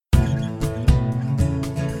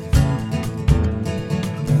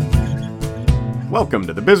Welcome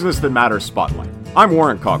to the Business That Matters Spotlight. I'm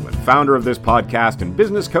Warren Coughlin, founder of this podcast and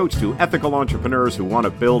business coach to ethical entrepreneurs who want to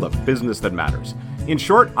build a business that matters. In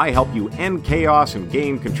short, I help you end chaos and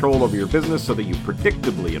gain control over your business so that you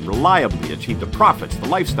predictably and reliably achieve the profits, the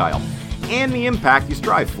lifestyle, and the impact you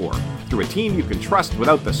strive for through a team you can trust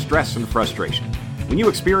without the stress and frustration. When you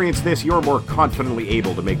experience this, you're more confidently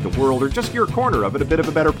able to make the world or just your corner of it a bit of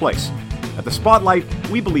a better place. At the Spotlight,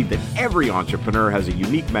 we believe that every entrepreneur has a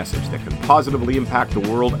unique message that can positively impact the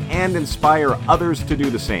world and inspire others to do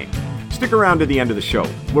the same. Stick around to the end of the show.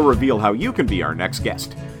 We'll reveal how you can be our next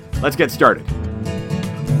guest. Let's get started.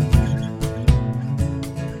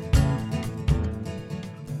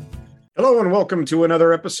 Hello and welcome to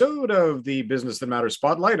another episode of the Business That Matters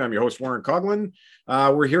Spotlight. I'm your host, Warren Coughlin.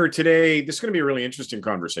 We're here today. This is going to be a really interesting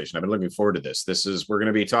conversation. I've been looking forward to this. We're going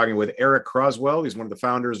to be talking with Eric Croswell. He's one of the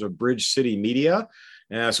founders of Bridge City Media.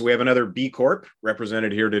 So we have another B Corp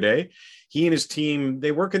represented here today. He and his team,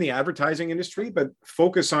 they work in the advertising industry, but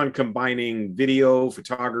focus on combining video,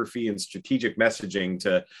 photography, and strategic messaging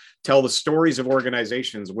to tell the stories of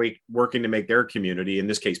organizations working to make their community, in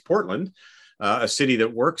this case, Portland, a city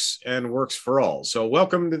that works and works for all. So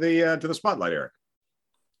welcome to the spotlight, Eric.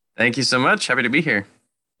 Thank you so much. Happy to be here.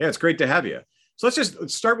 Yeah, it's great to have you. So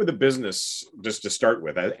let's start with the business, just to start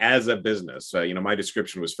with. As a business, my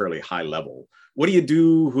description was fairly high level. What do you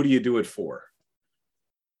do? Who do you do it for?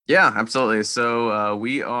 Yeah, absolutely. So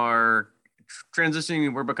we are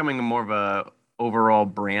transitioning. We're becoming more of a overall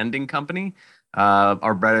branding company.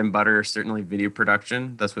 Our bread and butter is certainly video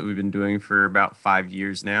production. That's what we've been doing for about 5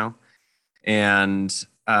 years now. And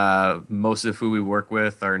most of who we work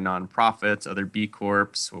with are nonprofits, other B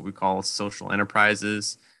Corps, what we call social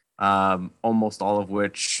enterprises, almost all of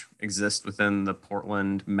which exist within the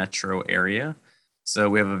Portland metro area. So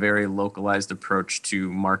we have a very localized approach to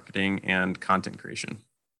marketing and content creation.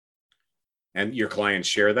 And your clients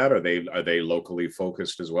share that? Are they locally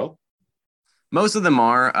focused as well? Most of them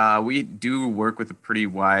are. We do work with a pretty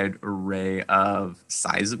wide array of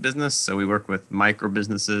size of business. So we work with micro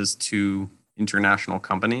businesses to international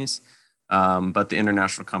companies. But the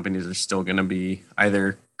international companies are still going to be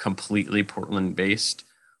either completely Portland based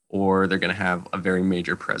or they're going to have a very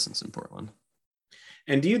major presence in Portland.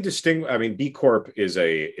 And do you distinguish? I mean, B Corp is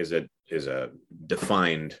a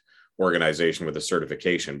defined organization with a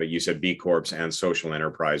certification, but you said B Corps and social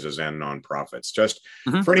enterprises and nonprofits. Just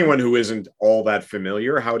for anyone who isn't all that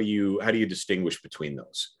familiar, how do you distinguish between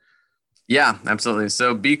those? Yeah, absolutely.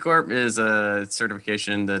 So B Corp is a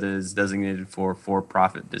certification that is designated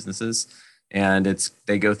for-profit businesses, and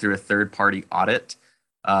they go through a third-party audit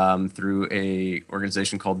through a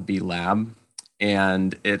organization called B Lab,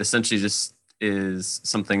 and it essentially just is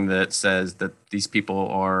something that says that these people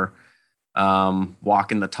are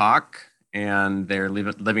walking the talk, and they're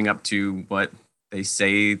living up to what they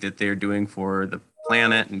say that they're doing for the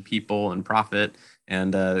planet and people and profit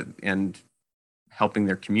and helping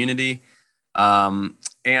their community.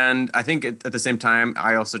 And I think at the same time,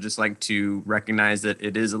 I also just like to recognize that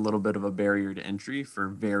it is a little bit of a barrier to entry for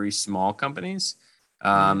very small companies.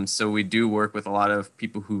 So we do work with a lot of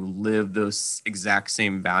people who live those exact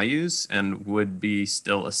same values and would be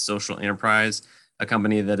still a social enterprise, a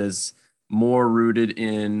company that is more rooted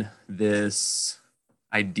in this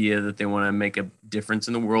idea that they want to make a difference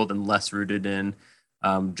in the world and less rooted in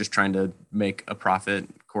just trying to make a profit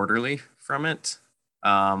quarterly from it.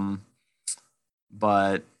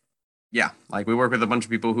 But yeah, like we work with a bunch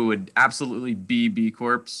of people who would absolutely be B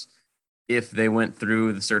Corps if they went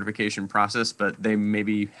through the certification process, but they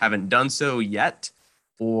maybe haven't done so yet,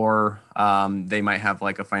 or they might have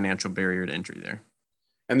like a financial barrier to entry there.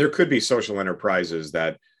 And there could be social enterprises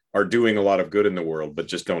that are doing a lot of good in the world, but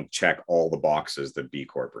just don't check all the boxes that B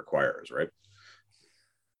Corp requires, right?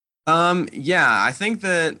 Yeah, I think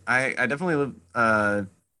that I definitely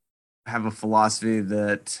have a philosophy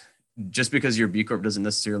that just because you're B Corp doesn't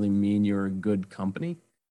necessarily mean you're a good company.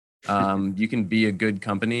 You can be a good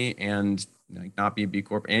company and not be a B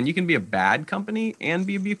Corp, and you can be a bad company and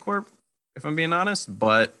be a B Corp, if I'm being honest,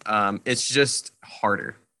 but it's just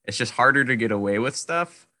harder. It's just harder to get away with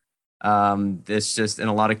stuff. It's just, in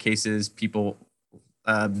a lot of cases,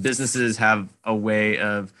 businesses have a way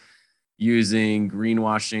of using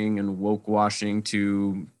greenwashing and woke washing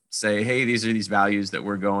to say, hey, these are these values that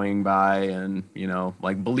we're going by, and,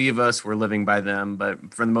 believe us, we're living by them.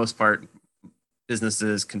 But for the most part,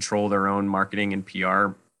 businesses control their own marketing and PR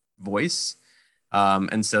voice.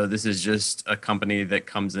 And so this is just a company that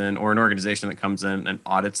comes in, or an organization that comes in and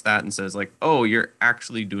audits that and says like, oh, you're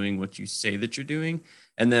actually doing what you say that you're doing.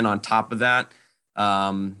 And then on top of that,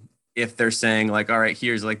 if they're saying like, all right,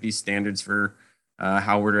 here's like these standards for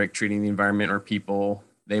how we're like treating the environment or people,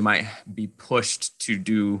 they might be pushed to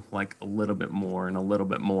do like a little bit more and a little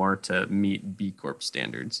bit more to meet B Corp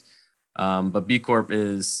standards. But B Corp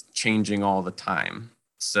is changing all the time.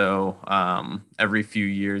 So every few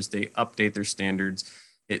years they update their standards.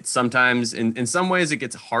 It sometimes, in some ways, it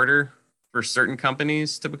gets harder for certain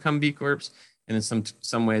companies to become B Corps, and in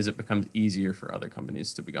some ways, it becomes easier for other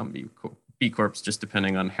companies to become B Corps, just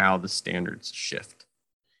depending on how the standards shift.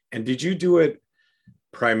 And did you do it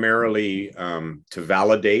primarily to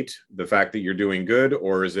validate the fact that you're doing good,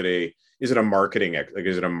 or is it a marketing, like,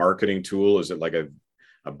 is it a marketing tool? Is it like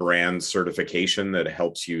a brand certification that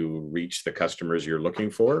helps you reach the customers you're looking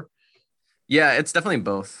for? Yeah, it's definitely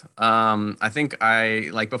both. I think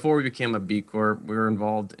before we became a B Corp, we were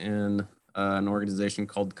involved in an organization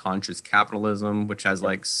called Conscious Capitalism, which has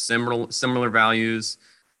like similar values.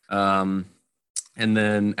 And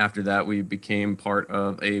then after that, we became part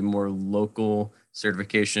of a more local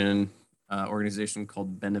certification organization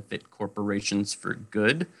called Benefit Corporations for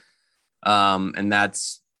Good. And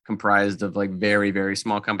that's comprised of like very, very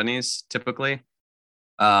small companies typically.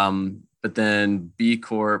 But then B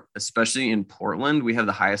Corp, especially in Portland, we have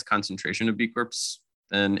the highest concentration of B Corps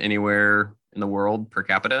than anywhere in the world per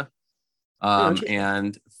capita.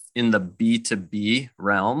 And in the B2B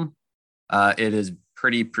realm, it is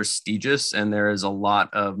pretty prestigious, and there is a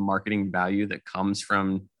lot of marketing value that comes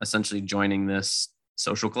from essentially joining this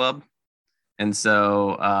social club. And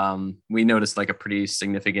so we noticed like a pretty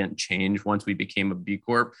significant change once we became a B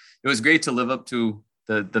Corp. It was great to live up to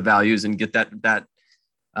the values and get that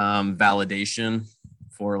validation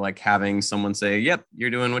for like having someone say, yep, you're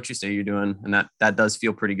doing what you say you're doing. And that does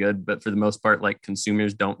feel pretty good. But for the most part, like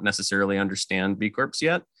consumers don't necessarily understand B Corps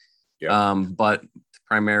yet. Yeah. But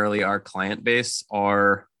primarily our client base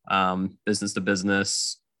are business to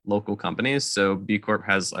business local companies. So B Corp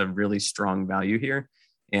has a really strong value here.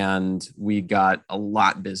 And we got a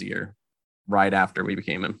lot busier right after we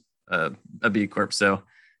became a B Corp. So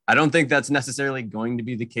I don't think that's necessarily going to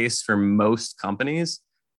be the case for most companies.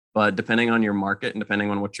 But depending on your market and depending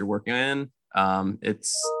on what you're working in,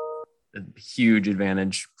 it's a huge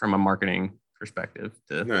advantage from a marketing perspective.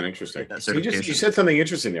 Not interesting. So you said something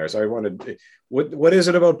interesting there. So I wanted, what is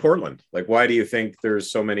it about Portland? Like, why do you think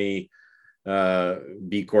there's so many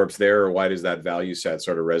B Corps there, or why does that value set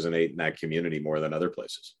sort of resonate in that community more than other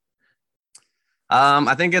places?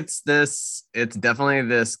 I think it's definitely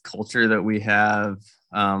this culture that we have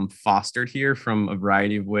fostered here from a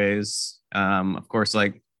variety of ways. Of course,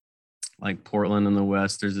 like Portland in the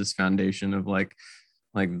West, there's this foundation of like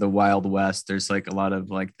the Wild West. There's like a lot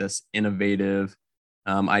of like this innovative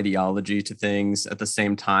ideology to things. At the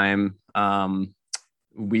same time,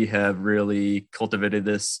 we have really cultivated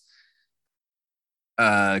this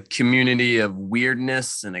community of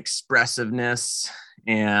weirdness and expressiveness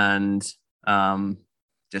and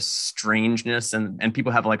just strangeness. And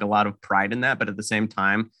people have like a lot of pride in that. But at the same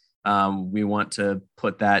time, we want to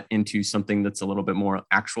put that into something that's a little bit more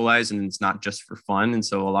actualized and it's not just for fun. And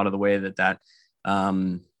so a lot of the way that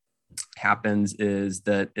happens is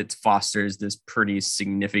that it fosters this pretty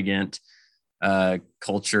significant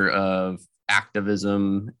culture of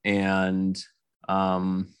activism and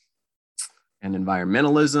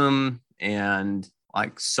environmentalism and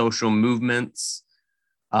like social movements.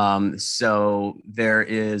 So there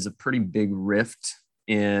is a pretty big rift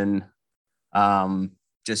in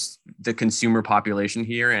just the consumer population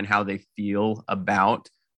here and how they feel about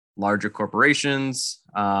larger corporations.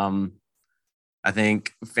 I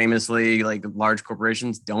think famously, like large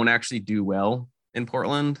corporations don't actually do well in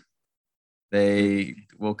Portland. They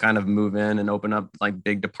will kind of move in and open up like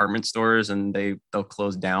big department stores and they'll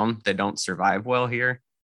close down. They don't survive well here.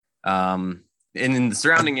 And in the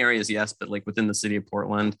surrounding areas, yes, but like within the city of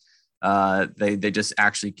Portland, they just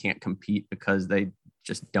actually can't compete because they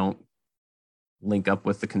just don't link up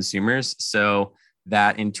with the consumers. So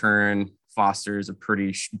that in turn fosters a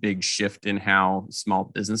pretty big shift in how small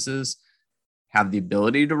businesses have the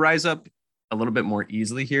ability to rise up a little bit more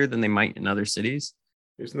easily here than they might in other cities.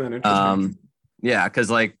 Isn't that interesting? Yeah, because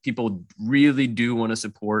like people really do want to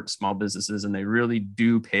support small businesses and they really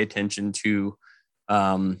do pay attention to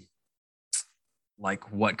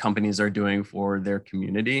like what companies are doing for their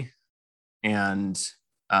community. And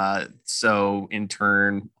so in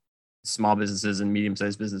turn, small businesses and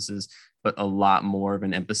medium-sized businesses put a lot more of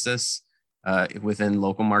an emphasis within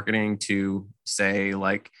local marketing to say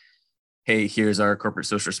like, hey, here's our corporate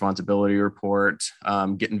social responsibility report,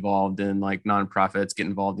 get involved in like nonprofits, get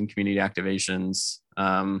involved in community activations,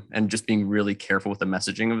 and just being really careful with the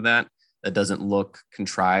messaging of that doesn't look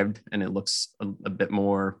contrived and it looks a bit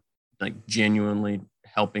more like genuinely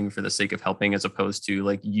helping for the sake of helping, as opposed to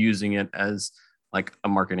like using it as like a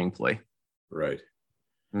marketing play. Right.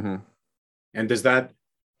 Mm-hmm. And does that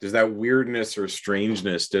weirdness or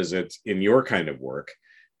strangeness, does it, in your kind of work,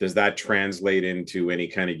 does that translate into any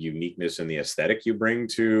kind of uniqueness in the aesthetic you bring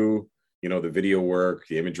to, the video work,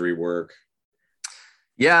 the imagery work?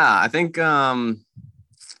 Yeah, I think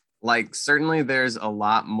like certainly there's a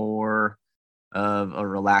lot more of a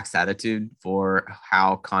relaxed attitude for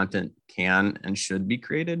how content can and should be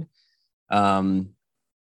created.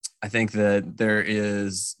 I think that there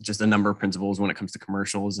is just a number of principles when it comes to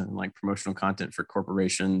commercials and like promotional content for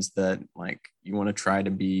corporations that like you want to try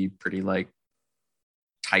to be pretty like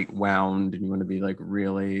tight wound, and you want to be like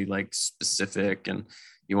really like specific, and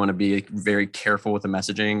you want to be very careful with the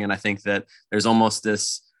messaging. And I think that there's almost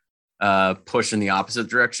this push in the opposite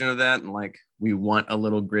direction of that. And like, we want a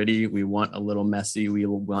little gritty, we want a little messy, we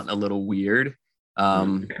want a little weird,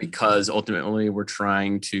 because ultimately we're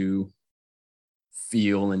trying to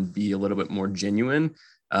feel and be a little bit more genuine.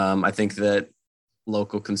 I think that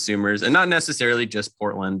local consumers, and not necessarily just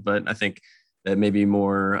Portland, but I think that maybe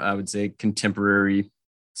more, I would say, contemporary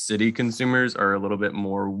city consumers are a little bit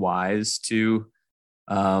more wise to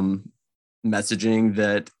messaging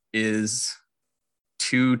that is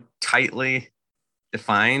too tightly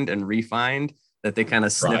defined and refined, that they kind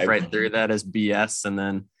of sniff right through that as BS, and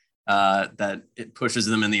then that it pushes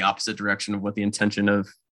them in the opposite direction of what the intention of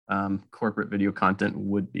corporate video content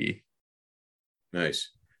would be. Nice.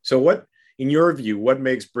 So what, in your view, what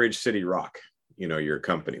makes Bridge City rock? Your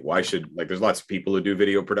company. Why should, like, there's lots of people who do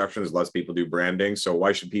video production, there's lots of people who do branding. So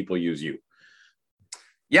why should people use you?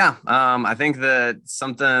 Yeah, I think that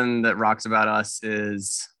something that rocks about us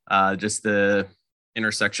is just the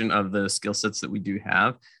intersection of the skill sets that we do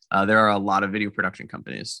have. There are a lot of video production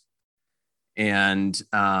companies, and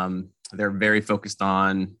they're very focused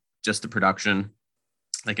on just the production.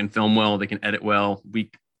 They can film well, they can edit well.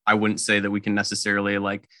 I wouldn't say that we can necessarily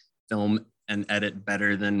like film and edit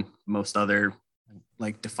better than most other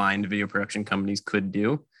like defined video production companies could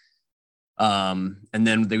do. And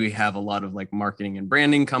then we have a lot of like marketing and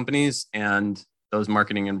branding companies, and those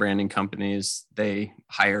marketing and branding companies, they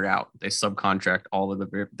hire out, they subcontract all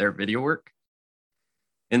of their video work.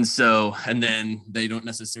 And then they don't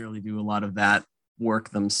necessarily do a lot of that work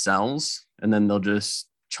themselves. And then they'll just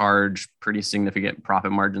charge pretty significant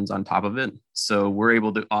profit margins on top of it. So we're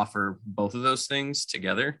able to offer both of those things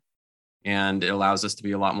together, and it allows us to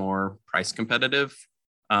be a lot more price competitive.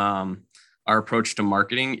 Our approach to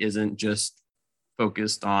marketing isn't just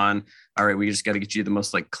focused on, all right, we just got to get you the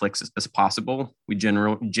most like clicks as possible. We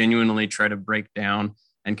genuinely try to break down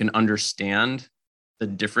and can understand the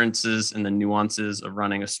differences and the nuances of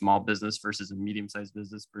running a small business versus a medium-sized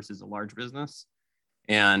business versus a large business.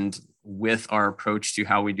 And with our approach to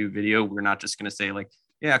how we do video, we're not just going to say like,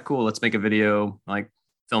 yeah, cool, let's make a video, like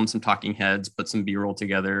film some talking heads, put some B-roll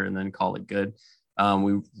together, and then call it good.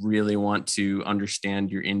 We really want to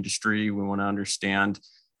understand your industry. We want to understand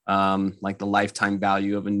like the lifetime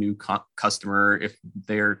value of a new customer if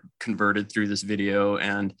they're converted through this video,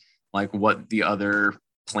 and like what the other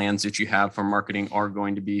plans that you have for marketing are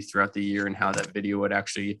going to be throughout the year, and how that video would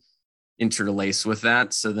actually interlace with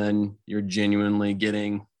that. So then you're genuinely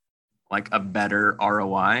getting like a better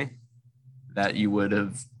ROI that you would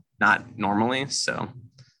have not normally. So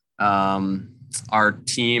our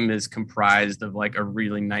team is comprised of like a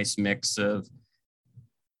really nice mix of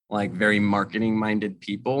like very marketing minded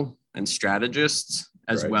people and strategists,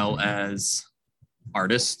 as well as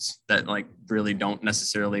artists that like really don't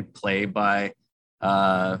necessarily play by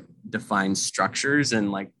defined structures,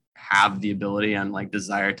 and like have the ability and like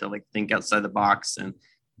desire to like think outside the box and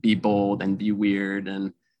be bold and be weird,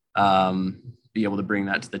 and be able to bring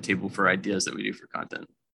that to the table for ideas that we do for content.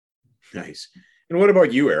 Nice. And what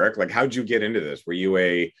about you, Eric? Like, how'd you get into this? Were you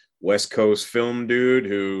a West Coast film dude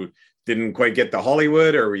who didn't quite get to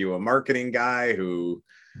Hollywood, or were you a marketing guy who,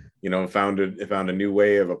 found a new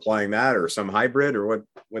way of applying that, or some hybrid, or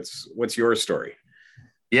what's your story?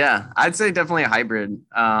 Yeah, I'd say definitely a hybrid.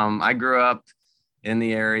 I grew up in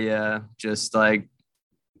the area, just like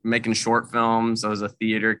making short films. I was a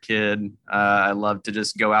theater kid. I loved to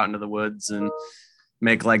just go out into the woods and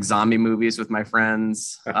make like zombie movies with my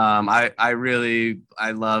friends. I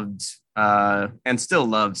loved and still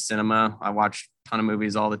love cinema. I watched a ton of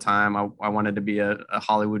movies all the time. I wanted to be a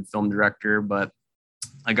Hollywood film director, but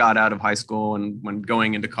I got out of high school, and when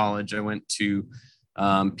going into college, I went to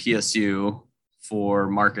PSU for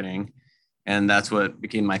marketing. And that's what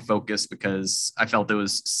became my focus, because I felt it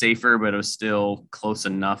was safer, but it was still close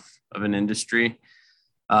enough of an industry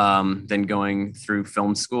than going through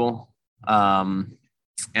film school.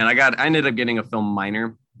 and I ended up getting a film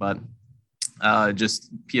minor, but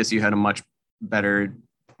just PSU had a much better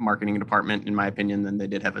marketing department, in my opinion, than they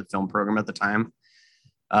did have a film program at the time.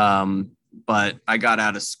 But I got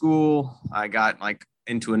out of school. I got like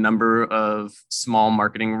into a number of small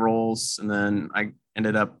marketing roles, and then I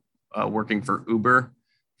ended up working for Uber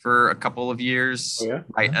for a couple of years,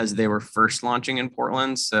 right as they were first launching in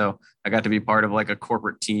Portland. So I got to be part of like a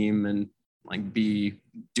corporate team and like be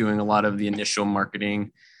doing a lot of the initial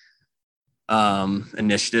marketing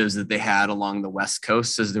initiatives that they had along the West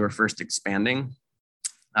Coast as they were first expanding.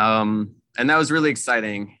 And that was really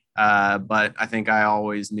exciting. But I think I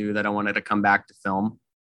always knew that I wanted to come back to film.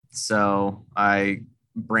 So I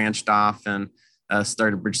branched off and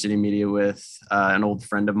started Bridge City Media with an old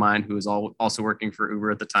friend of mine who was also working for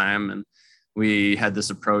Uber at the time. And we had this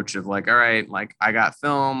approach of like, all right, like I got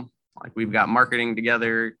film, like we've got marketing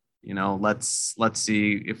together, you know, let's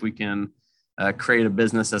see if we can create a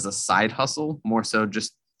business as a side hustle, more so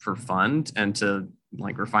just for fun and to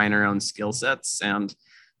like refine our own skill sets. And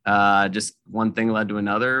just one thing led to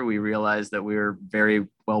another. We realized that we were very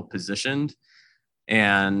well positioned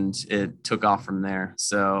and it took off from there.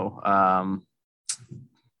 So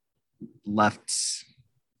left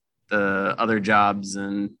the other jobs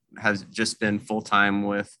and has just been full-time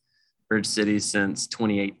with Bridge City since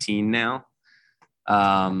 2018 now.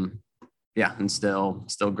 Yeah, and still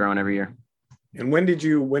growing every year. And when did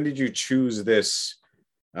you choose this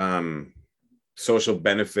social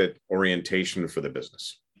benefit orientation for the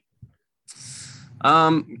business?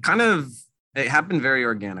 Kind of, it happened very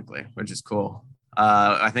organically, which is cool.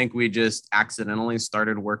 I think we just accidentally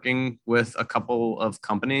started working with a couple of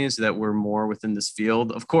companies that were more within this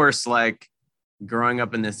field. Of course, like growing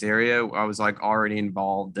up in this area, I was like already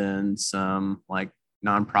involved in some like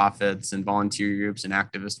nonprofits and volunteer groups and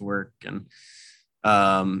activist work.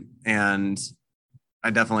 And I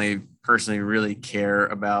definitely personally really care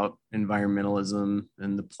about environmentalism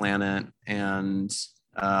and the planet and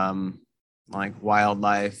like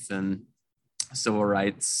wildlife and civil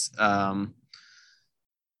rights.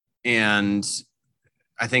 And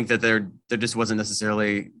I think that there just wasn't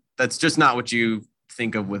necessarily, that's just not what you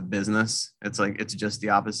think of with business. It's like, it's just the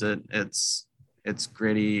opposite. It's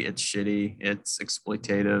gritty, it's shitty, it's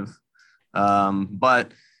exploitative.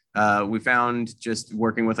 But we found just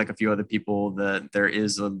working with like a few other people that there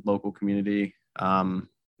is a local community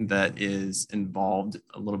that is involved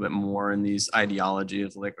a little bit more in these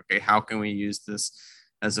ideologies. Like, okay, how can we use this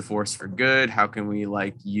as a force for good? How can we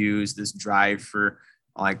like use this drive for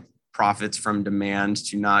like profits from demand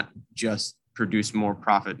to not just produce more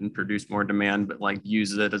profit and produce more demand, but like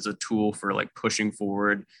use it as a tool for like pushing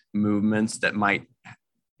forward movements that might,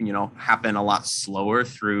 you know, happen a lot slower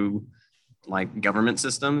through like government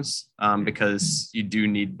systems, because you do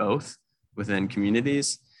need both within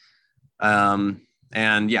communities.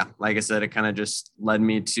 And yeah, like I said, it kind of just led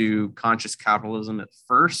me to conscious capitalism at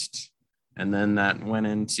first. And then that went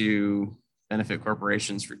into benefit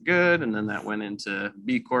corporations for good. And then that went into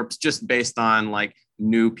B Corps, just based on like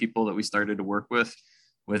new people that we started to work with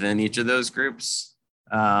within each of those groups.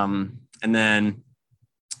 And then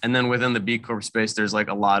within the B Corp space, there's like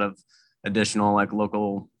a lot of additional like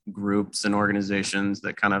local groups and organizations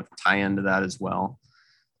that kind of tie into that as well.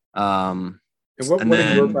 And what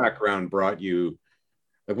in your background brought you,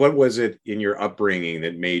 like what was it in your upbringing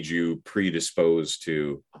that made you predisposed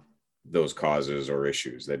to those causes or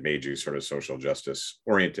issues that made you sort of social justice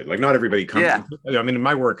oriented? Like not everybody comes, I mean, in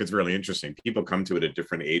my work, it's really interesting. People come to it at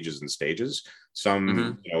different ages and stages.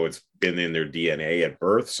 Some, you know, it's been in their DNA at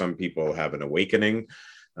birth. Some people have an awakening.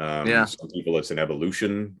 Some people it's an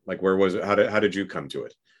evolution. Like where was it? How did you come to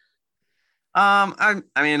it? I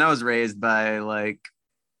mean, I was raised by like,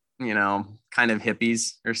 you know, kind of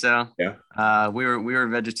hippies or so. Yeah. We were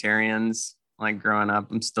vegetarians like growing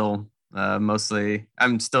up. I'm still a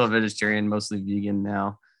vegetarian, mostly vegan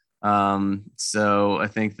now. So I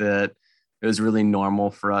think that it was really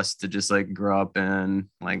normal for us to just like grow up and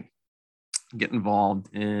like get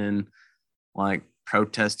involved in like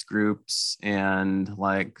protest groups and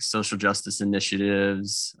like social justice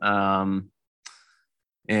initiatives.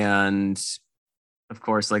 And of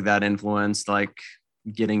course, like that influenced like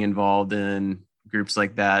getting involved in groups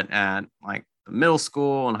like that at like the middle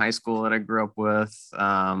school and high school that I grew up with.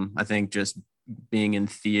 I think just being in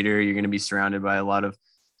theater, you're going to be surrounded by a lot of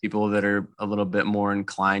people that are a little bit more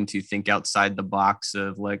inclined to think outside the box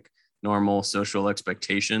of like normal social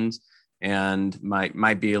expectations and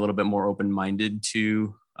might be a little bit more open-minded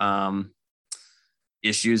to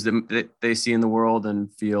issues that they see in the world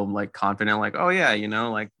and feel like confident, like, oh yeah, you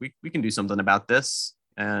know, like we can do something about this.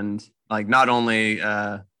 And like, not only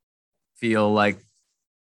feel like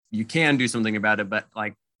you can do something about it, but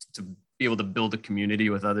like to be able to build a community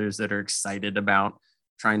with others that are excited about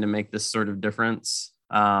trying to make this sort of difference.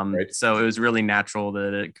 Right. So it was really natural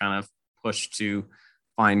that it kind of pushed to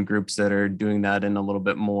find groups that are doing that in a little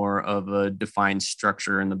bit more of a defined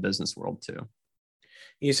structure in the business world too.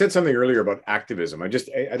 You said something earlier about activism.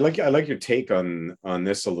 I'd like your take on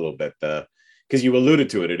this a little bit. Because you alluded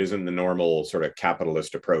to it, it isn't the normal sort of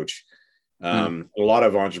capitalist approach. A lot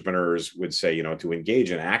of entrepreneurs would say, to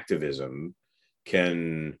engage in activism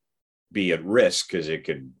can be at risk because it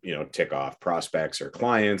could, tick off prospects or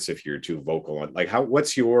clients if you're too vocal. Like,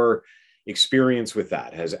 what's your experience with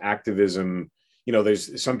that? Has activism,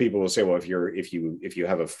 there's some people will say, well, if you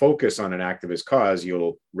have a focus on an activist cause,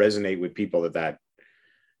 you'll resonate with people that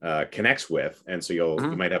connects with, and so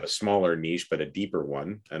you might have a smaller niche but a deeper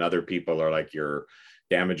one, and other people are like, you're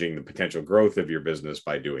damaging the potential growth of your business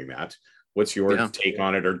by doing that. What's your take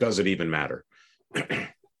on it, or does it even matter?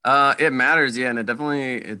 It matters, yeah, and it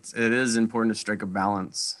is important to strike a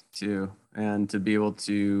balance too, and to be able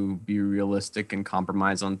to be realistic and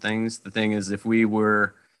compromise on things. The thing is, if we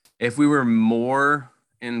were more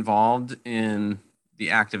involved in the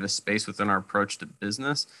activist space within our approach to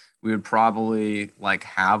business, we would probably like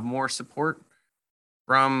have more support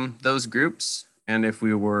from those groups. And if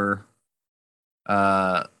we were,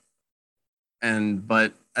 but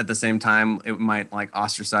at the same time, it might like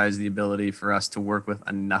ostracize the ability for us to work with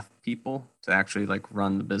enough people to actually like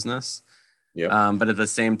run the business. Yeah. But at the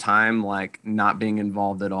same time, like not being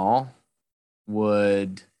involved at all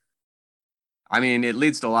it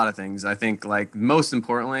leads to a lot of things. I think like most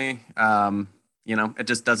importantly, it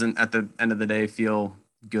just doesn't at the end of the day feel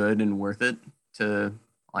good and worth it to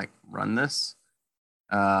like run this.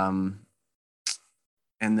 And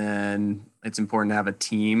then it's important to have a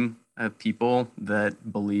team of people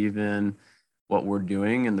that believe in what we're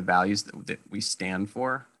doing and the values that we stand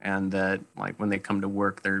for, and that like when they come to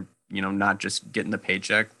work, they're not just getting the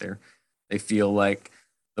paycheck. They feel like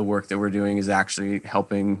the work that we're doing is actually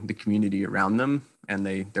helping the community around them, and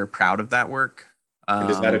they're proud of that work. And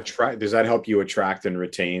does that help you attract and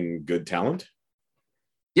retain good talent?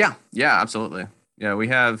 Yeah, absolutely. Yeah, we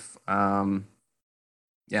have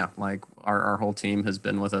like our whole team has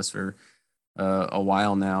been with us for a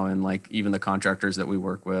while now, and like even the contractors that we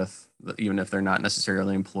work with, even if they're not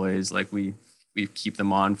necessarily employees, like we keep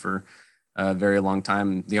them on for a very long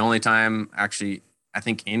time. The only time actually I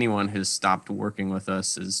think anyone has stopped working with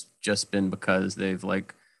us has just been because they've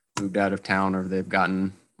like moved out of town or they've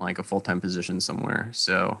gotten like a full-time position somewhere.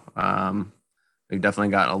 So we've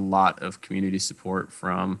definitely got a lot of community support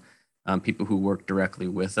from people who work directly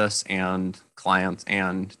with us and clients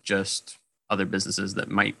and just other businesses that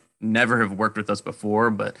might never have worked with us before,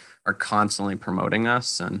 but are constantly promoting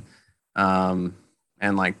us and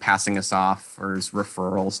like passing us off as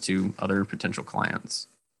referrals to other potential clients.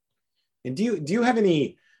 And do you have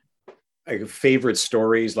any like favorite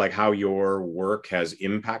stories, like how your work has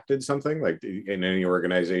impacted something? Like in any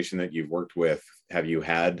organization that you've worked with, have you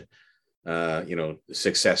had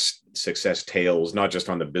success tales, not just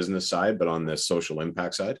on the business side, but on the social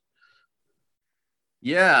impact side?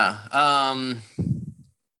 Yeah. I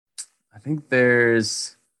think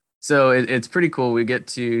it's pretty cool. We get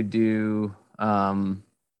to do like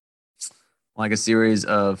a series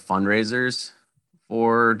of fundraisers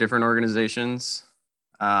for different organizations.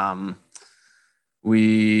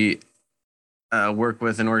 We work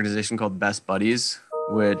with an organization called Best Buddies,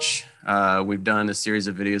 which we've done a series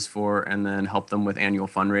of videos for, and then help them with annual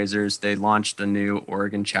fundraisers. They launched a new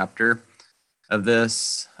Oregon chapter of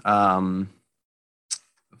this. It's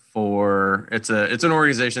an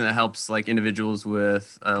organization that helps like individuals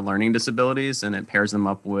with learning disabilities, and it pairs them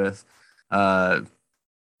up with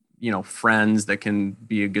friends that can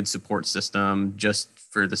be a good support system just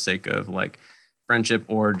for the sake of like friendship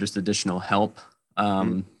or just additional help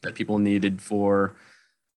that people needed for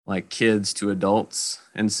like kids to adults.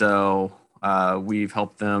 And so we've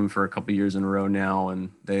helped them for a couple years in a row now,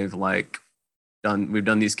 and we've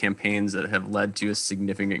done these campaigns that have led to a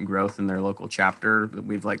significant growth in their local chapter.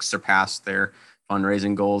 We've like surpassed their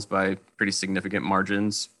fundraising goals by pretty significant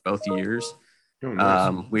margins both years. Oh,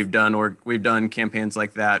 nice. We've done campaigns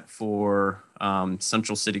like that for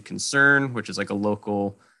Central City Concern, which is like a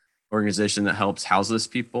local organization that helps houseless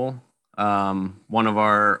people. One of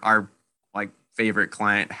our like favorite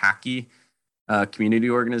client, Hackey community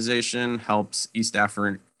organization, helps East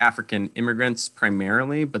African immigrants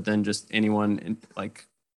primarily, but then just anyone like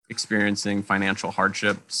experiencing financial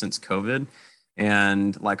hardship since COVID.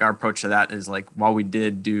 And like our approach to that is like, while we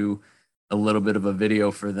did do a little bit of a video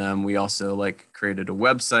for them. We also like created a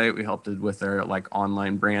website. We helped with their like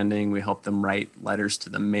online branding. We helped them write letters to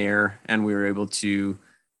the mayor, and we were able to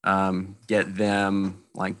get them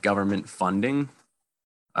like government funding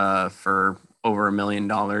for over $1 million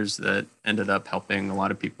that ended up helping a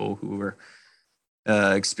lot of people who were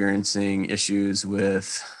experiencing issues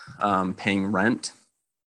with paying rent.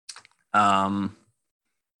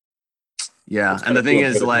 Yeah, and the thing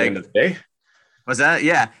is, like, was that,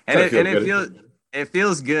 yeah, and it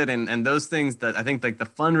feels good, and those things that I think like the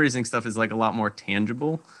fundraising stuff is like a lot more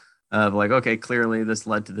tangible, of like, okay, clearly this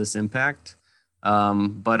led to this impact.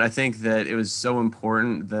 But I think that it was so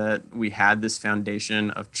important that we had this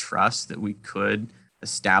foundation of trust that we could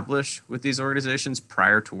establish with these organizations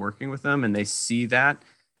prior to working with them, and they see that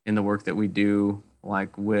in the work that we do,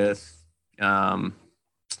 like with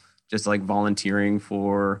just like volunteering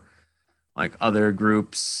for like other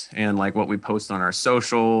groups, and like what we post on our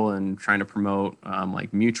social, and trying to promote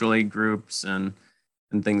like mutual aid groups and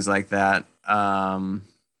things like that.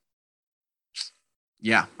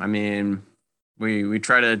 Yeah, I mean, we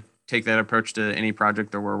try to take that approach to any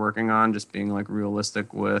project that we're working on, just being like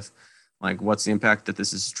realistic with like, what's the impact that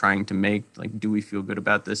this is trying to make? Like, do we feel good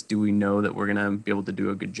about this? Do we know that we're gonna be able to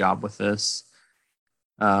do a good job with this?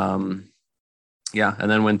 Yeah,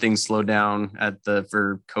 and then when things slowed down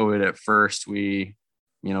for COVID at first, we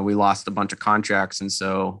lost a bunch of contracts, and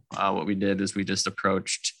so what we did is we just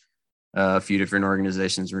approached a few different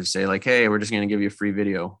organizations where to say like, hey, we're just going to give you a free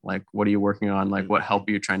video. Like, what are you working on? Like, what help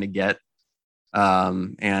are you trying to get?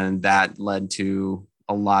 And that led to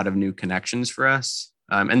a lot of new connections for us.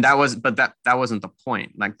 And that wasn't the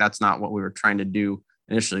point. Like, that's not what we were trying to do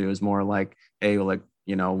initially. It was more like, hey, like,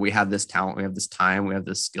 we have this talent, we have this time, we have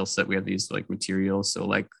this skill set, we have these like materials. So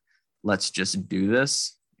like, let's just do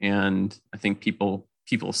this. And I think people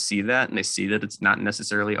see that, and they see that it's not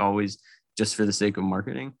necessarily always just for the sake of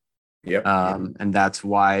marketing. Yep. And that's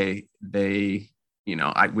why we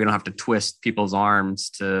don't have to twist people's arms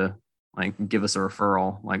to like give us a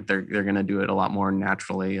referral. Like they're going to do it a lot more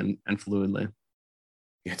naturally and fluidly.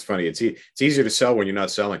 Yeah, it's funny. It's easier to sell when you're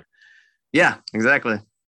not selling. Yeah, exactly.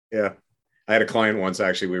 Yeah. I had a client once,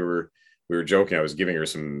 actually, we were joking. I was giving her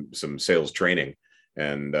some sales training,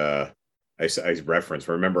 and I referenced,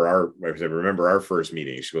 remember our first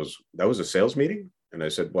meeting. She goes, "That was a sales meeting?" And I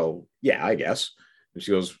said, "Well, yeah, I guess." And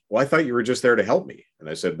she goes, "Well, I thought you were just there to help me." And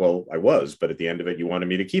I said, "Well, I was, but at the end of it, you wanted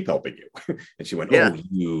me to keep helping you." And she went, yeah. "Oh,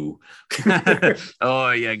 you."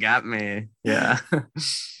 Oh, you got me. Yeah.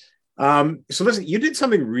 So listen, you did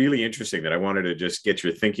something really interesting that I wanted to just get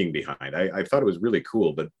your thinking behind. I thought it was really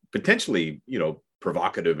cool, but potentially,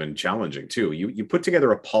 provocative and challenging too. You put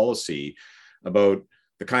together a policy about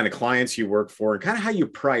the kind of clients you work for and kind of how you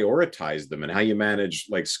prioritize them and how you manage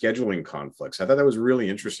like scheduling conflicts. I thought that was really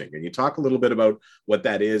interesting. Can you talk a little bit about what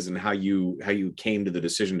that is and how you came to the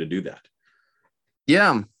decision to do that?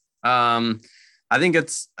 Yeah. I think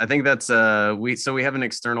that's we have an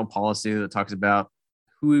external policy that talks about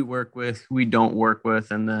who we work with, who we don't work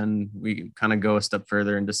with. And then we kind of go a step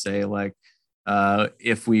further and to say like,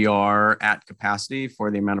 if we are at capacity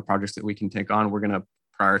for the amount of projects that we can take on, we're going to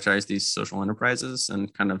prioritize these social enterprises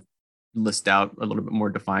and kind of list out a little bit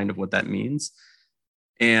more defined of what that means.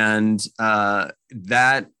 And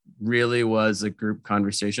that really was a group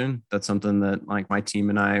conversation. That's something that like my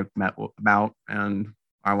team and I met about, and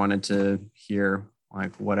I wanted to hear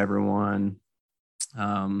like what everyone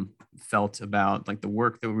felt about like the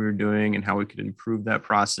work that we were doing and how we could improve that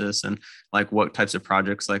process, and like what types of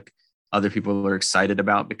projects like other people are excited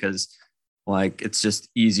about, because like it's just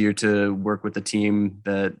easier to work with a team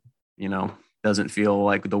that doesn't feel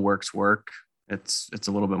like the work's work. It's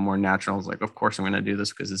a little bit more natural. It's like, of course I'm going to do this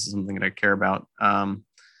because this is something that I care about.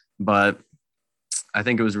 But I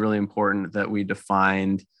think it was really important that we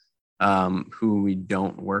defined who we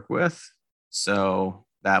don't work with. So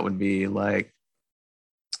that would be like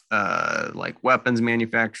weapons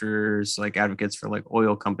manufacturers, like advocates for like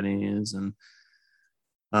oil companies, and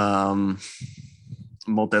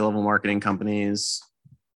multi-level marketing companies,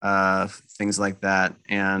 things like that.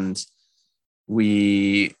 And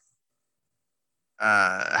we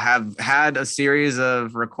have had a series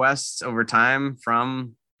of requests over time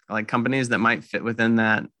from like companies that might fit within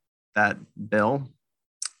that bill.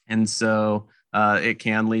 And so it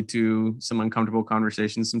can lead to some uncomfortable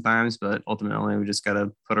conversations sometimes, but ultimately we just got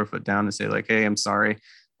to put our foot down and say like, hey, I'm sorry.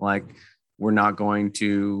 Like, we're not going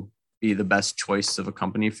to be the best choice of a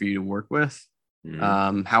company for you to work with.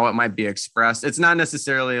 How it might be expressed, it's not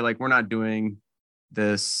necessarily like we're not doing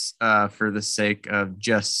this for the sake of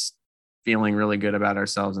just feeling really good about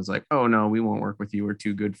ourselves. It's like, oh no, we won't work with you. We're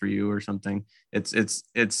too good for you or something.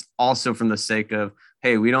 It's also from the sake of,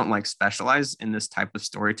 hey, we don't like specialize in this type of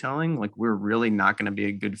storytelling. Like we're really not going to be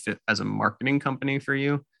a good fit as a marketing company for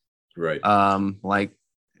you. Right. Like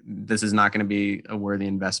this is not going to be a worthy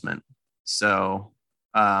investment. So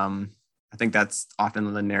I think that's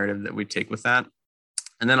often the narrative that we take with that.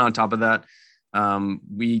 And then on top of that,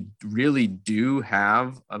 we really do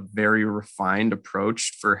have a very refined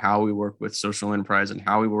approach for how we work with social enterprise and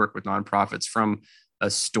how we work with nonprofits. From a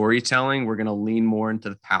storytelling, we're going to lean more into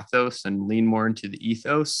the pathos and lean more into the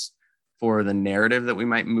ethos for the narrative that we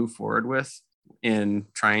might move forward with in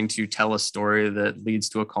trying to tell a story that leads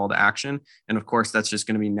to a call to action. And of course, that's just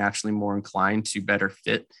going to be naturally more inclined to better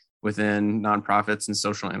fit within nonprofits and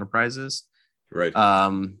social enterprises. Right.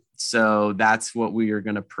 So that's what we are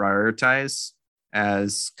going to prioritize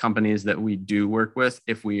as companies that we do work with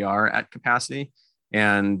if we are at capacity.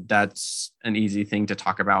 And that's an easy thing to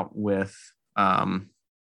talk about with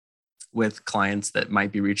clients that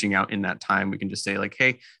might be reaching out in that time. We can just say like,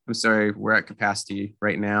 hey, I'm sorry, we're at capacity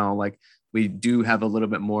right now. Like we do have a little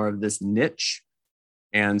bit more of this niche.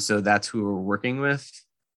 And so that's who we're working with,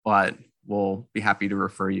 but we'll be happy to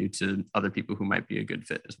refer you to other people who might be a good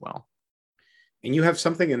fit as well. And you have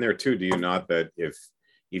something in there too, do you not, that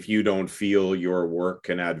if you don't feel your work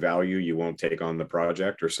can add value, you won't take on the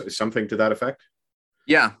project or something to that effect?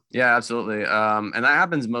 Yeah, absolutely. And that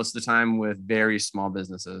happens most of the time with very small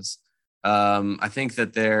businesses. I think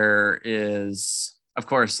that there is, of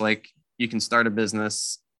course, like you can start a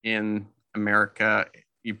business in America.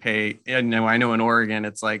 You pay, I know in Oregon,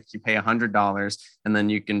 it's like you pay $100 and then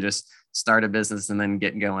you can just start a business and then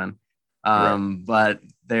get going. Right. But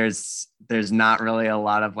there's not really a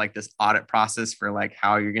lot of like this audit process for like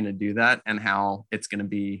how you're going to do that and how it's going to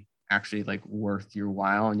be actually like worth your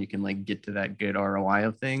while. And you can like get to that good ROI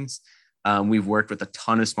of things. We've worked with a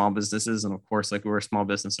ton of small businesses, and of course, like we're a small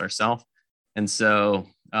business ourselves. And so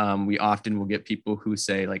we often will get people who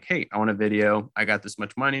say like, hey, I want a video. I got this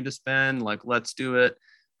much money to spend. Like, let's do it.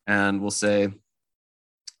 And we'll say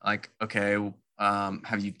like, okay,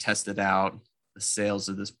 have you tested out the sales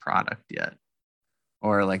of this product yet?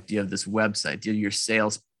 Or like, do you have this website? Do you have your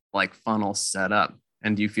sales like funnel set up?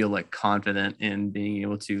 And do you feel like confident in being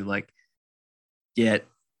able to like get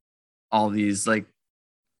all these like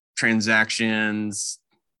transactions,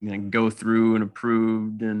 go through and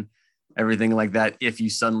approved and everything like that if you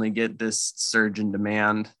suddenly get this surge in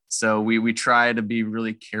demand? So we try to be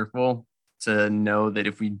really careful to know that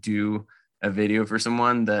if we do a video for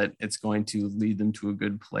someone, that it's going to lead them to a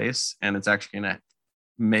good place and it's actually going to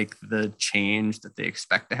make the change that they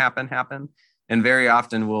expect to happen. And very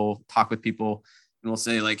often we'll talk with people and we'll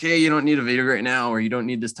say like, hey, you don't need a video right now, or you don't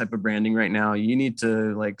need this type of branding right now. You need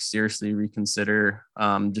to like seriously reconsider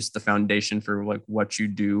just the foundation for like what you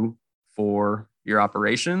do for your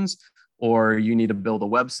operations, or you need to build a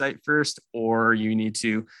website first, or you need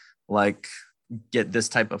to like get this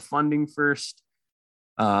type of funding first.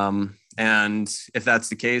 And if that's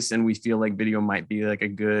the case, and we feel like video might be like a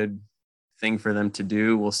good thing for them to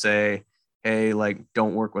do, we'll say, hey, like,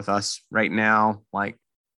 don't work with us right now. Like,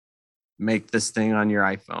 make this thing on your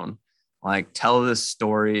iPhone, like tell this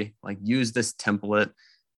story, like use this template,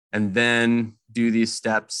 and then do these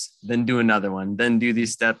steps, then do another one, then do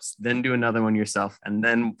these steps, then do another one yourself. And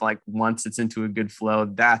then like, once it's into a good flow,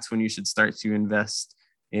 that's when you should start to invest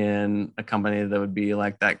in a company that would be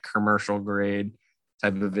like that commercial grade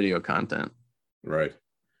type of video content. Right.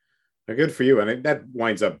 Good for you. And that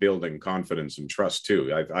winds up building confidence and trust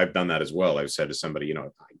too. I've done that as well. I've said to somebody, I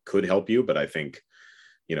could help you, but I think,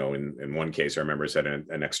 in one case, I remember said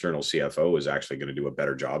an external CFO is actually going to do a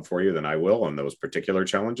better job for you than I will on those particular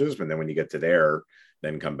challenges. And then when you get to there,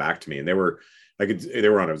 then come back to me. And they were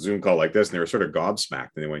on a Zoom call like this, and they were sort of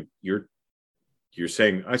gobsmacked. And they went, you're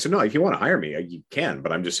saying, I said, no, if you want to hire me, you can,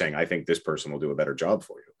 but I'm just saying, I think this person will do a better job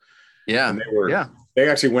for you. Yeah. And they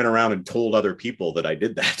actually went around and told other people that I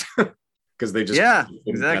did that because they just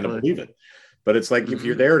didn't kind of believe it. But it's like, if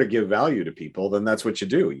you're there to give value to people, then that's what you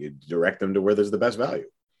do. You direct them to where there's the best value.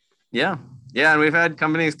 Yeah. And we've had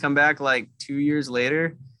companies come back like 2 years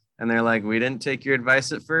later and they're like, we didn't take your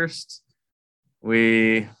advice at first.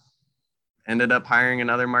 We ended up hiring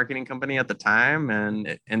another marketing company at the time, and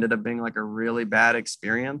it ended up being like a really bad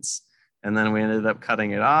experience. And then we ended up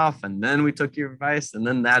cutting it off, and then we took your advice, and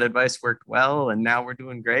then that advice worked well, and now we're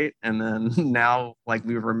doing great. And then now like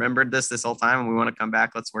we've remembered this whole time and we want to come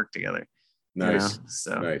back. Let's work together. Nice.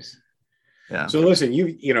 So nice. Yeah. So listen,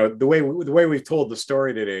 the way we've told the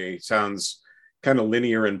story today sounds, kind of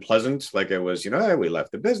linear and pleasant? Like it was, we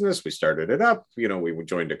left the business, we started it up, we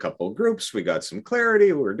joined a couple of groups, we got some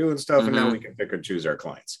clarity, we were doing stuff, and now we can pick and choose our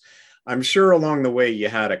clients. I'm sure along the way you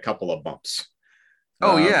had a couple of bumps.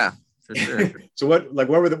 Oh yeah, for sure. So what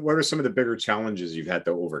were some of the bigger challenges you've had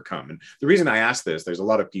to overcome? And the reason I ask this, there's a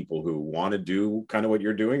lot of people who want to do kind of what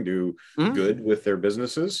you're doing, do good with their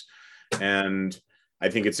businesses. And I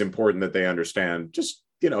think it's important that they understand just,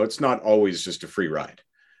 it's not always just a free ride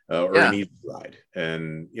or an easy ride.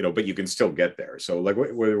 And, but you can still get there. So like,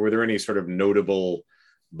 were there any sort of notable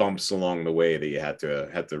bumps along the way that you had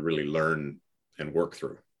to really learn and work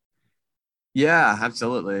through? Yeah,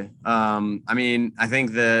 absolutely. I mean, I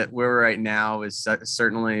think that where we're right now is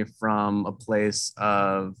certainly from a place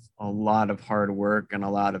of a lot of hard work and a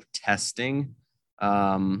lot of testing,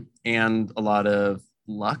 and a lot of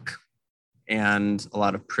luck and a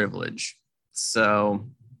lot of privilege. So,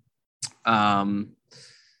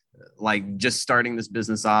 like just starting this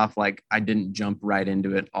business off, like I didn't jump right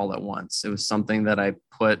into it all at once. It was something that I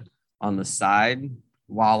put on the side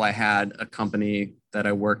while I had a company that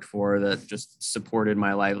I worked for that just supported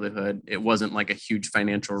my livelihood. It wasn't like a huge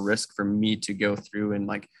financial risk for me to go through and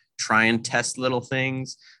like try and test little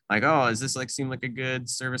things like, oh, is this like seem like a good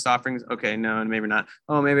service offerings? Okay, no, and maybe not.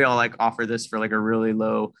 Oh, maybe I'll like offer this for like a really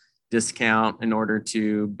low discount in order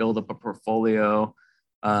to build up a portfolio,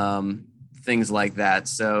 things like that.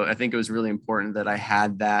 So I think it was really important that I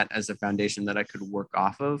had that as a foundation that I could work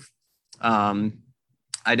off of. I'm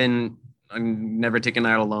never taken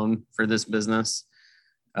out a loan for this business.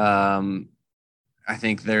 I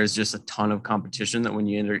think there's just a ton of competition that when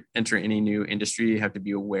you enter any new industry, you have to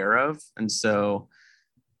be aware of. And so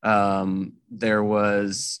there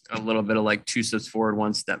was a little bit of like 2 steps forward,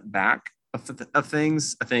 1 step back of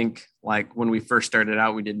things. I think like when we first started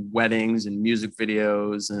out, we did weddings and music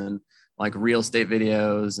videos and like real estate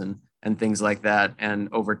videos and things like that. And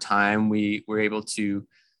over time, we were able to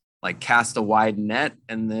like cast a wide net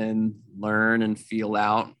and then learn and feel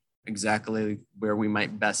out exactly where we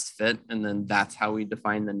might best fit. And then that's how we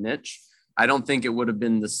define the niche. I don't think it would have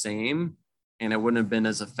been the same and it wouldn't have been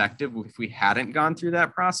as effective if we hadn't gone through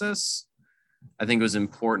that process. I think it was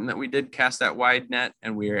important that we did cast that wide net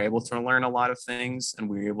and we were able to learn a lot of things and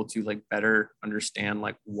we were able to like better understand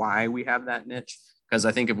like why we have that niche. Because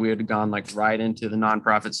I think if we had gone like right into the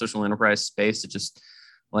nonprofit social enterprise space, it just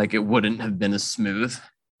like it wouldn't have been as smooth.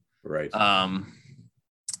 Right.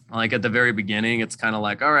 Like at the very beginning, it's kind of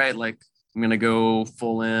like, all right, like I'm going to go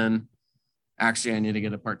full in. Actually, I need to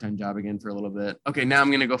get a part-time job again for a little bit. Okay, now I'm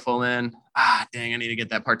going to go full in. Dang, I need to get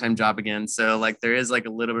that part-time job again. So like there is like a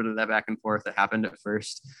little bit of that back and forth that happened at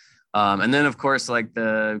first. And then of course, like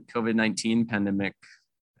the COVID-19 pandemic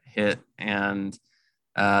hit and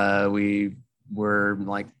we were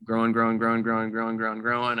like growing.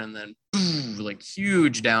 And then like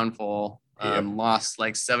huge downfall, lost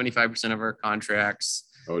like 75% of our contracts.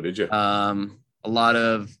 Oh, did you? A lot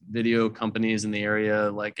of video companies in the area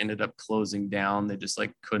like ended up closing down. They just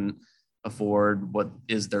like couldn't afford what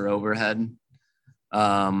is their overhead.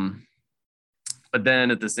 But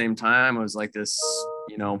then at the same time, it was like this,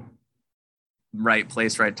 right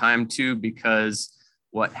place, right time too, because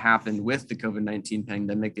what happened with the COVID-19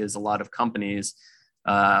 pandemic is a lot of companies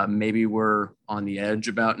maybe were on the edge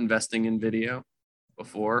about investing in video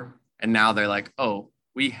before. And now they're like, oh,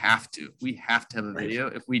 we have to have a video.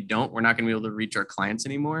 If we don't, we're not going to be able to reach our clients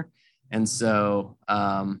anymore. And so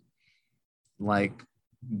the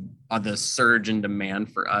surge in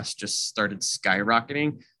demand for us just started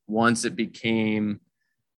skyrocketing once it became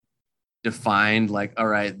defined like, all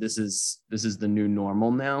right, this is the new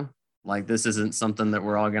normal now. Like, this isn't something that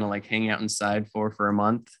we're all going to like hang out inside for a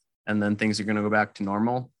month and then things are going to go back to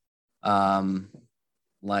normal.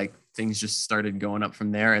 Like things just started going up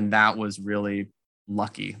from there. And that was really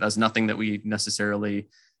lucky. That's nothing that we necessarily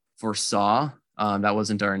foresaw. That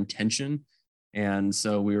wasn't our intention. And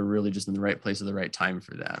so we were really just in the right place at the right time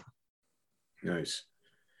for that. Nice.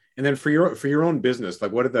 And then for your own business,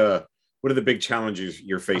 like what are the big challenges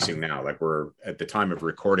you're facing now? Like we're at the time of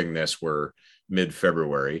recording this, we're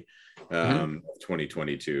mid-February,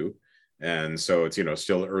 2022. And so it's,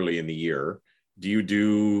 still early in the year. Do you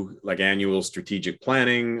do like annual strategic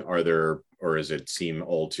planning? Or does it seem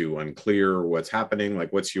all too unclear what's happening?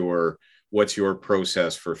 Like what's your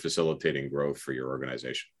process for facilitating growth for your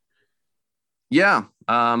organization? Yeah.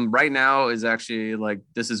 Right now is actually like,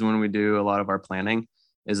 this is when we do a lot of our planning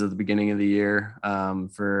is at the beginning of the year,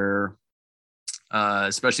 for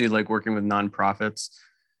especially like working with nonprofits.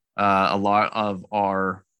 A lot of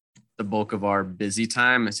the bulk of our busy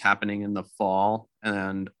time is happening in the fall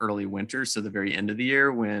and early winter. So the very end of the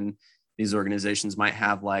year when these organizations might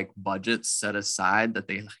have like budgets set aside that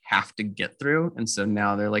they have to get through. And so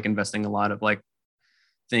now they're like investing a lot of like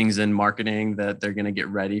things in marketing that they're going to get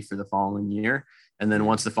ready for the following year. And then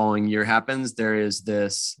once the following year happens, there is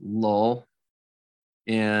this lull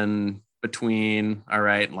in between, all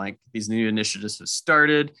right, like these new initiatives have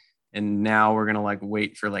started and now we're going to like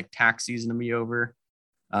wait for like tax season to be over.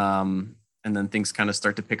 And then things kind of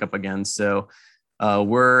start to pick up again. So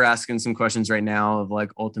we're asking some questions right now of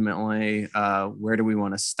like, ultimately, where do we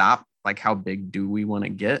want to stop? Like, how big do we want to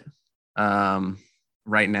get?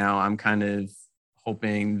 Right now, I'm kind of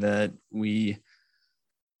hoping that we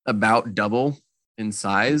about double in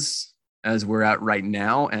size as we're at right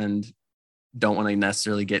now and don't want to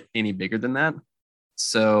necessarily get any bigger than that.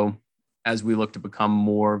 So as we look to become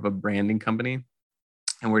more of a branding company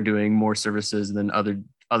and we're doing more services than other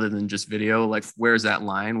than just video, like where's that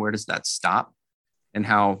line? Where does that stop? And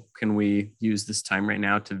how can we use this time right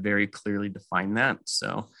now to very clearly define that?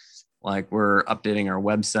 So like we're updating our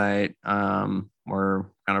website. We're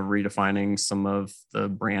kind of redefining some of the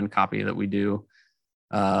brand copy that we do.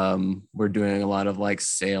 We're doing a lot of like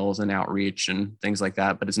sales and outreach and things like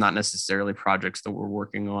that, but it's not necessarily projects that we're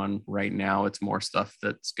working on right now. It's more stuff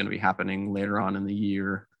that's going to be happening later on in the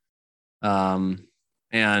year.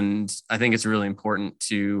 And I think it's really important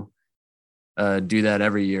to do that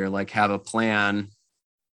every year, like have a plan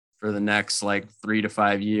for the next like 3 to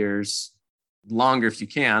 5 years, longer if you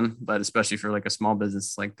can, but especially for like a small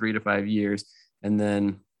business, like 3 to 5 years, and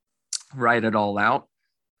then write it all out.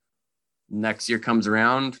 Next year comes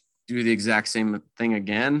around, do the exact same thing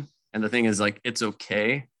again. And the thing is like, it's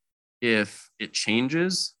okay if it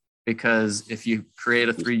changes, because if you create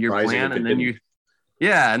a 3-year plan and then if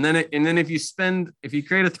you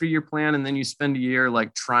create a 3-year plan and then you spend a year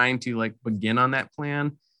like trying to like begin on that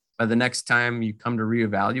plan, by the next time you come to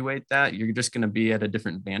reevaluate that, you're just going to be at a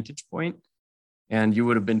different vantage point, and you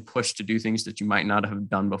would have been pushed to do things that you might not have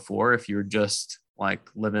done before if you're just like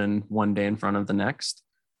living one day in front of the next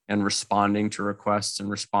and responding to requests and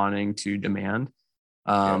responding to demand.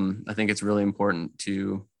 I think it's really important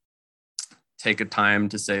to take a time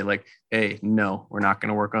to say like, hey, no, we're not going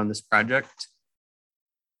to work on this project.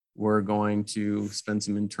 We're going to spend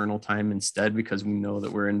some internal time instead, because we know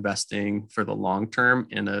that we're investing for the long term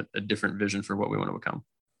in a different vision for what we want to become.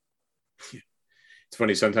 It's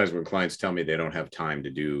funny, sometimes when clients tell me they don't have time to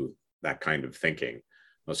do that kind of thinking,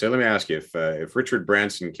 I'll say, let me ask you, if Richard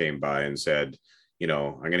Branson came by and said, I'm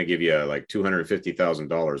going to give you like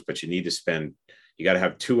 $250,000, but you got to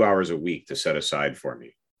have 2 hours a week to set aside for me.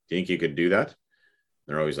 Do you think you could do that?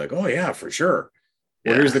 They're always like, oh yeah, for sure.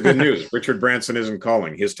 Well, here's the good news. Richard Branson isn't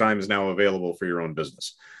calling. His time is now available for your own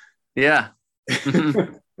business. Yeah.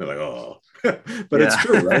 They're like, oh, but it's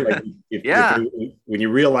true, right? Like when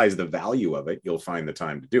you realize the value of it, you'll find the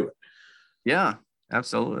time to do it. Yeah,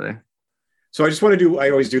 absolutely. So I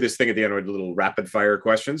always do this thing at the end with little rapid fire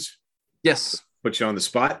questions. Yes. Put you on the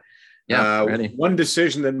spot. Yeah. Ready. One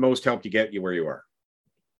decision that most helped you get you where you are.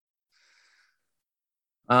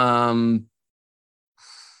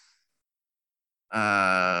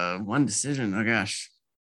 One decision. Oh gosh.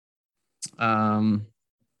 I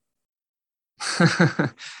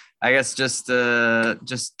guess just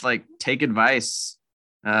like take advice,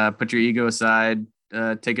 put your ego aside,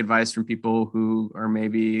 take advice from people who are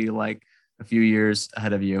maybe like a few years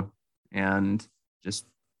ahead of you, and just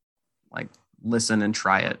like listen and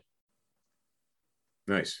try it.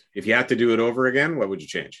 Nice. If you had to do it over again, what would you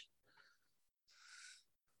change?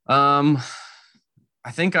 I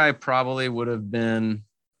think I probably would have been,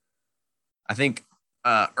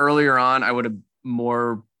 earlier on, I would have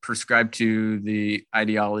more prescribed to the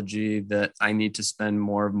ideology that I need to spend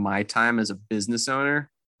more of my time as a business owner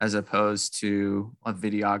as opposed to a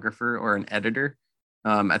videographer or an editor.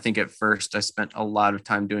 I think at first I spent a lot of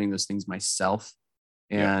time doing those things myself,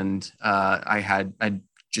 and I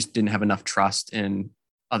just didn't have enough trust in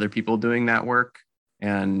other people doing that work.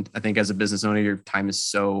 And I think as a business owner, your time is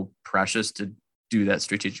so precious to do that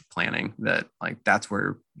strategic planning that like that's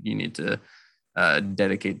where you need to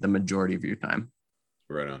dedicate the majority of your time.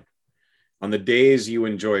 Right on. On the days you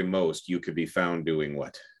enjoy most, you could be found doing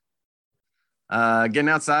what? Getting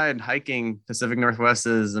outside, hiking. Pacific Northwest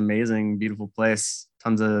is amazing, beautiful place.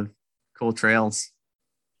 Tons of cool trails.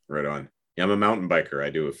 Right on. Yeah, I'm a mountain biker. I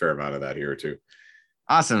do a fair amount of that here too.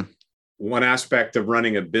 Awesome. One aspect of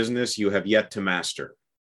running a business you have yet to master?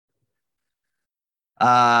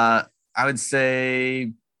 I would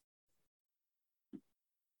say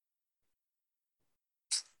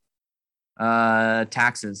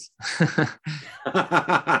Taxes.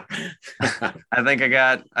 I think I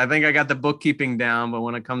got the bookkeeping down, but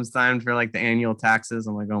when it comes time for like the annual taxes,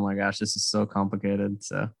 I'm like, oh my gosh, this is so complicated.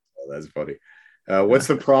 So that's funny. What's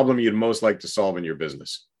the problem you'd most like to solve in your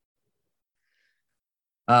business?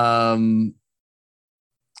 Just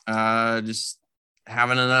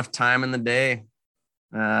having enough time in the day,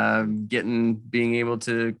 being able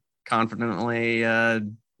to confidently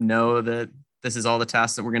know that this is all the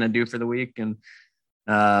tasks that we're going to do for the week, and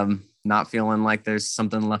not feeling like there's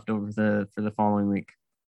something left over for the following week.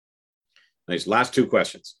 Nice. Last two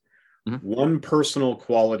questions. Mm-hmm. One personal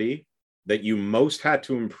quality that you most had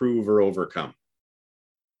to improve or overcome?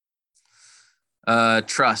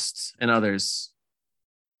 Trust in others.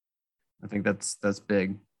 I think that's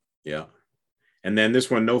big. Yeah. And then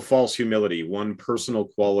this one, no false humility. One personal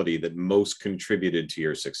quality that most contributed to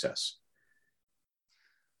your success.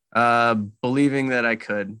 Believing that I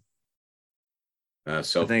could.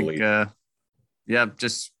 Self-belief. I think,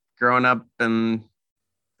 just growing up and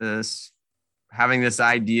having this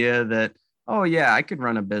idea that, oh yeah, I could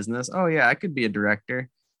run a business. Oh yeah, I could be a director.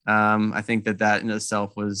 I think that in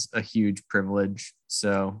itself was a huge privilege.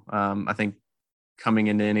 So I think coming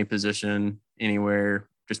into any position anywhere,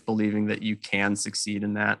 just believing that you can succeed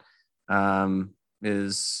in that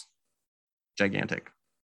is gigantic.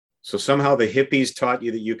 So somehow the hippies taught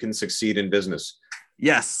you that you can succeed in business.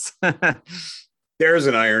 Yes. There's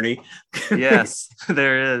an irony. Yes,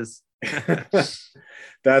 there is.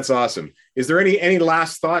 That's awesome. Is there any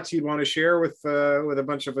last thoughts you'd want to share with a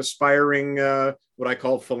bunch of aspiring, what I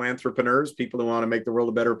call philanthropreneurs, people who want to make the world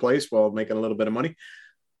a better place while making a little bit of money?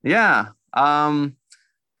 Yeah. I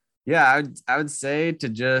would say to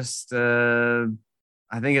just, I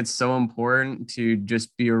think it's so important to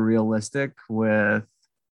just be realistic with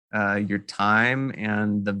your time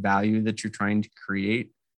and the value that you're trying to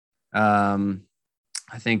create. I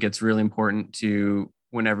think it's really important to,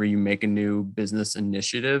 whenever you make a new business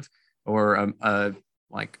initiative or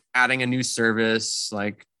like adding a new service,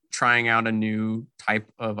 like trying out a new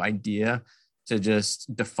type of idea, to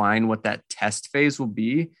just define what that test phase will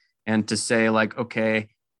be, and to say like, okay,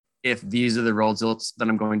 if these are the results that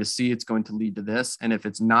I'm going to see, it's going to lead to this. And if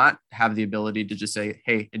it's not, have the ability to just say,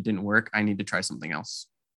 hey, it didn't work. I need to try something else.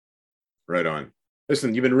 Right on.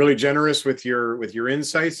 Listen, you've been really generous with your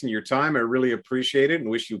insights and your time. I really appreciate it and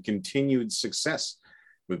wish you continued success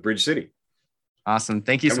with Bridge City. Awesome.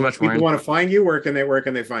 Thank you so much, Warren. If people want to find you, where can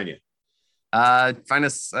they find you? Find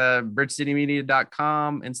us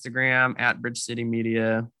bridgecitymedia.com, Instagram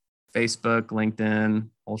 @bridgecitymedia, Facebook, LinkedIn,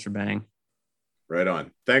 whole shebang. Right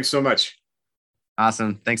on. Thanks so much.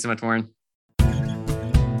 Awesome. Thanks so much, Warren.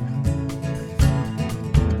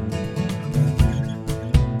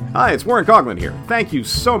 Hi, it's Warren Coughlin here. Thank you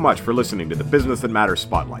so much for listening to the Business That Matters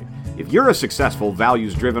Spotlight. If you're a successful,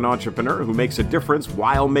 values-driven entrepreneur who makes a difference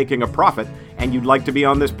while making a profit and you'd like to be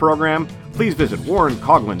on this program, please visit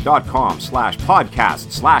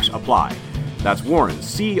warrencoughlin.com/podcast/apply. That's Warren,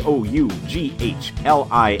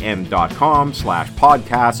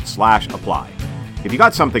 COUGHLIN.com/podcast/apply. If you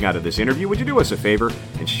got something out of this interview, would you do us a favor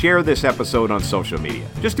and share this episode on social media?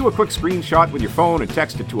 Just do a quick screenshot with your phone and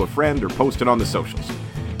text it to a friend or post it on the socials.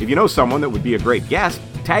 If you know someone that would be a great guest,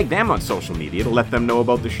 tag them on social media to let them know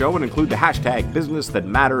about the show and include the hashtag Business That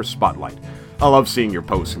Matters Spotlight. I love seeing your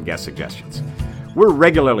posts and guest suggestions. We're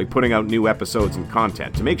regularly putting out new episodes and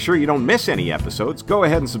content. To make sure you don't miss any episodes, go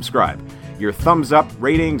ahead and subscribe. Your thumbs up,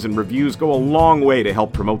 ratings, and reviews go a long way to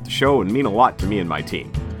help promote the show and mean a lot to me and my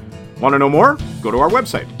team. Want to know more? Go to our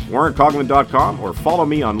website, warrencoughlin.com, or follow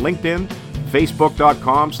me on LinkedIn,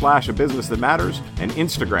 facebook.com/abusinessthatmatters, and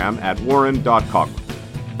Instagram @warren.coughlin.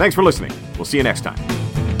 Thanks for listening. We'll see you next time.